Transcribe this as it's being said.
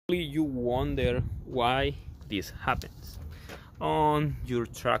You wonder why this happens. On your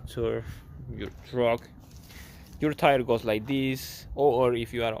tractor, your truck, your tire goes like this, or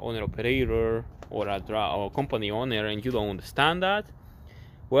if you are an owner operator or a company owner and you don't understand that,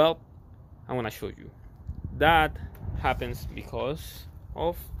 well, I want to show you. That happens because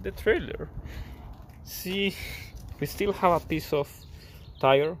of the trailer. See, we still have a piece of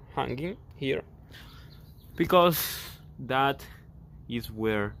tire hanging here because that is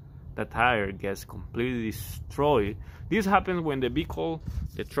where the tire gets completely destroyed. This happens when the vehicle,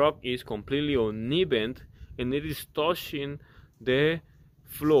 the truck, is completely uneven and it is touching the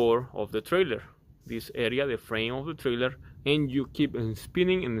floor of the trailer, this area, the frame of the trailer, and you keep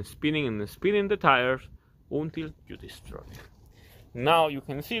spinning and spinning and spinning the tires until you destroy it. Now you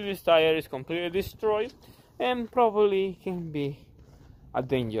can see this tire is completely destroyed and probably can be a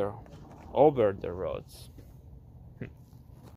danger over the roads.